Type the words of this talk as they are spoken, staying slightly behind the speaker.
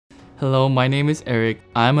Hello, my name is Eric.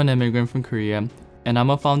 I'm an immigrant from Korea, and I'm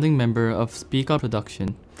a founding member of Speak Out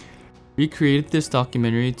Production. We created this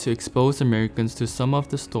documentary to expose Americans to some of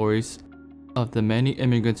the stories of the many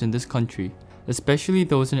immigrants in this country, especially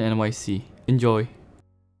those in NYC. Enjoy.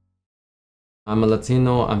 I'm a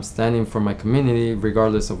Latino. I'm standing for my community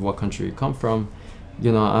regardless of what country you come from.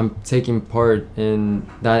 I'm taking part in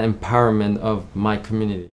that empowerment of my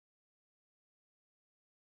community.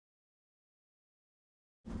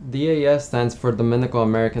 DAS stands for Dominican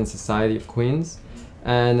American Society of Queens,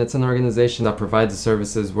 and it's an organization that provides the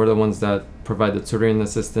services. We're the ones that provide the tutoring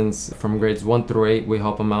assistance from grades 1 through 8. We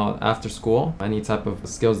help them out after school. Any type of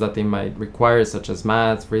skills that they might require, such as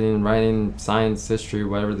math, reading, writing, science, history,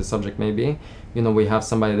 whatever the subject may be. We have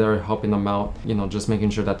somebody there helping them out, just making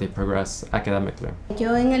sure that they progress academically.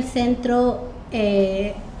 Yo en el centro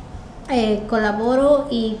colaboro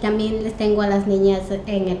y también les tengo a las niñas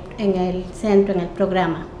en el centro, en el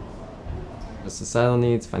programa. The societal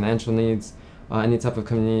needs, financial needs, any type of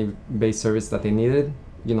community-based service that they needed,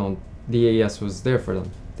 DAS was there for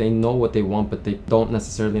them. They know what they want, but they don't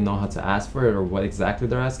necessarily know how to ask for it or what exactly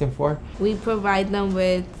they're asking for. We provide them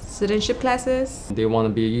with citizenship classes. They want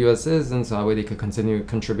to be US citizens, so that way they could continue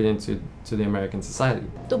contributing to the American society.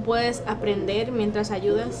 Tú puedes aprender mientras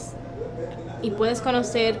ayudas y puedes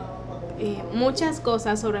conocer muchas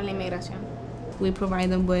cosas sobre la inmigración. We provide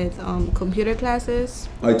them with computer classes.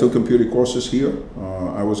 I took computer courses here.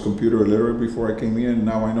 I was computer illiterate before I came here, and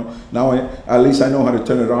now I know. Now at least I know how to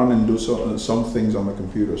turn it on and do some things on the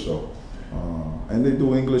computer. So, and they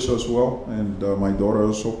do English as well. And my daughter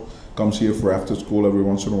also comes here for after school every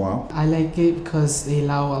once in a while. I like it because they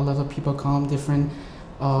allow a lot of people come different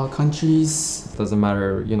countries. It doesn't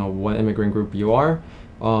matter, what immigrant group you are.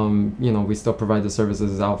 We still provide the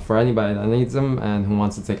services out for anybody that needs them and who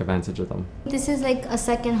wants to take advantage of them. This is like a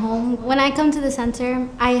second home. When I come to the center,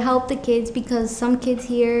 I help the kids because some kids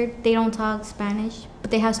here, they don't talk Spanish,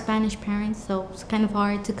 but they have Spanish parents, so it's kind of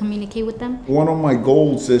hard to communicate with them. One of my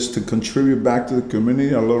goals is to contribute back to the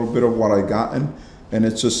community a little bit of what I gotten, and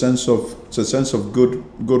it's a sense of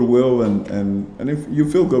goodwill, and if you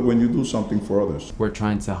feel good when you do something for others. We're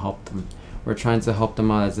trying to help them. We're trying to help them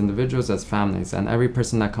out as individuals, as families, and every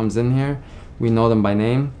person that comes in here, we know them by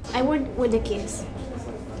name. I work with the kids.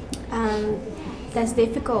 That's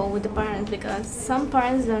difficult with the parents because some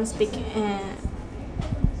parents don't speak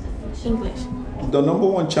English. The number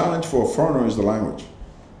one challenge for a foreigner is the language.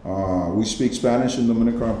 We speak Spanish in the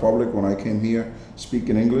Dominican Republic. When I came here,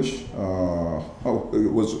 speaking English,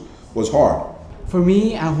 it was hard. For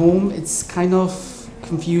me, at home, it's kind of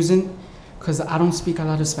confusing because I don't speak a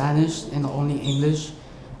lot of Spanish and only English.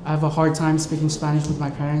 I have a hard time speaking Spanish with my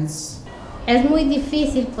parents. Es muy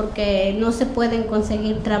difícil porque no se pueden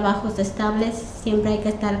conseguir trabajos estables, siempre hay que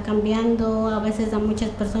estar cambiando, a veces a muchas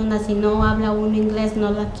personas si no habla uno inglés no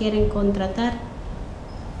la quieren contratar.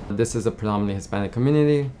 This is a predominantly Hispanic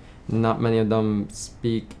community. Not many of them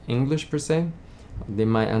speak English per se. They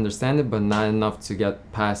might understand it, but not enough to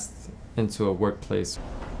get passed into a workplace.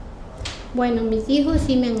 Bueno, mis hijos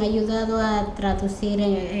sí me han ayudado a traducir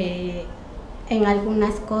en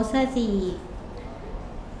algunas cosas y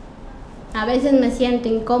a veces me siento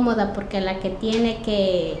incómoda porque la que tiene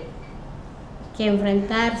que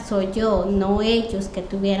enfrentar soy yo, no ellos que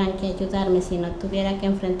tuvieran que ayudarme, sino tuviera que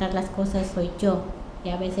enfrentar las cosas soy yo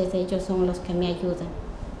y a veces ellos son los que me ayudan.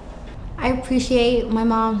 I appreciate my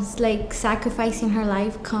mom's sacrificing her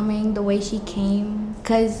life coming the way she came,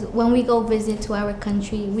 because when we go visit to our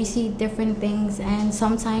country we see different things and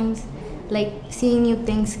sometimes seeing new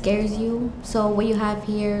things scares you, so what you have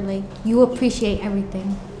here you appreciate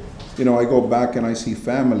everything. I go back and I see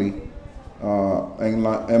family and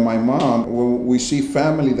my mom, when we see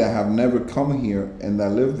family that have never come here and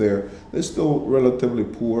that live there, they're still relatively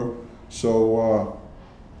poor, so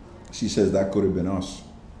she says that could have been us.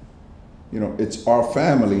 It's our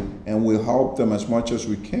family and we'll help them as much as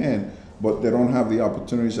we can, but they don't have the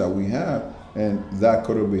opportunities that we have, and that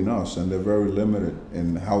could have been us, and they're very limited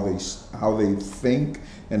in how they think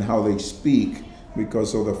and how they speak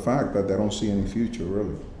because of the fact that they don't see any future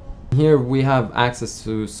really. Here we have access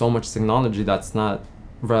to so much technology that's not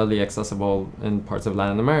readily accessible in parts of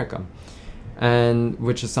Latin America, and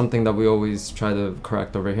which is something that we always try to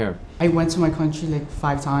correct over here. I went to my country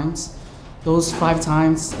 5 times. Those 5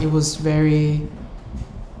 times, it was very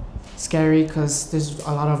scary because there's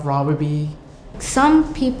a lot of robbery.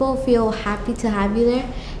 Some people feel happy to have you there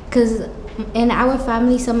because in our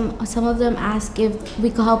family, some of them ask if we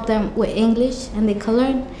could help them with English and they could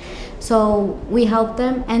learn. So we help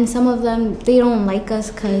them, and some of them, they don't like us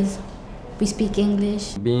because we speak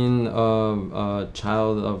English. Being a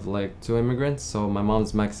child of like 2 immigrants, so my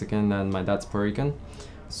mom's Mexican and my dad's Puerto Rican.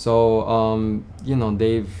 So, you know,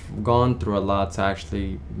 they've gone through a lot to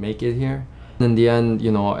actually make it here. In the end,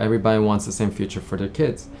 you know, everybody wants the same future for their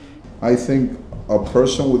kids. I think a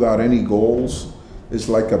person without any goals is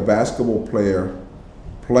like a basketball player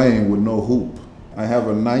playing with no hoop. I have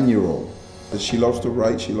a 9-year-old. She loves to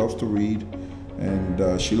write, she loves to read,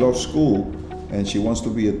 and she loves school, and she wants to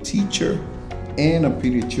be a teacher and a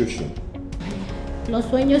pediatrician. Los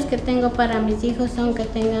sueños que tengo para mis hijos son que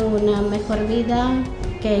tengan una mejor vida,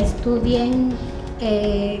 que estudien,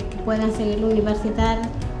 que puedan seguir la universidad,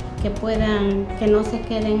 que no se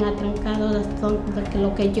queden atrancados,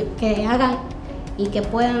 que hagan y que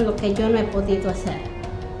puedan lo que yo no he podido hacer.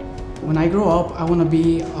 When I grow up, I want to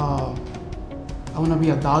be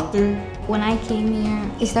a doctor. When I came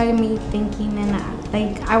here, it started me thinking, and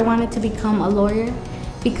I wanted to become a lawyer,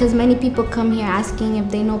 because many people come here asking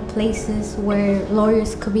if they know places where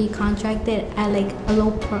lawyers could be contracted at like a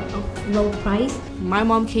low price. My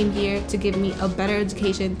mom came here to give me a better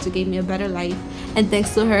education, to give me a better life, and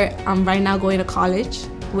thanks to her, I'm right now going to college,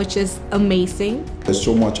 which is amazing. There's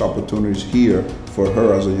so much opportunities here for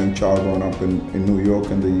her as a young child growing up in New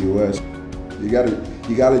York and the US. You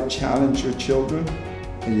gotta challenge your children,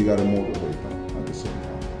 and you gotta motivate them at the same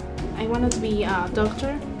time. I wanted to be a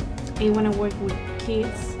doctor. I want to work with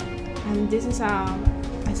kids, and this is a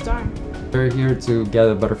start. They're here to get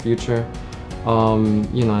a better future,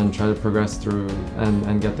 you know, and try to progress through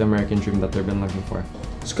and get the American dream that they've been looking for.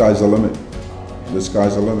 Sky's the limit. The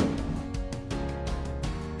sky's the limit.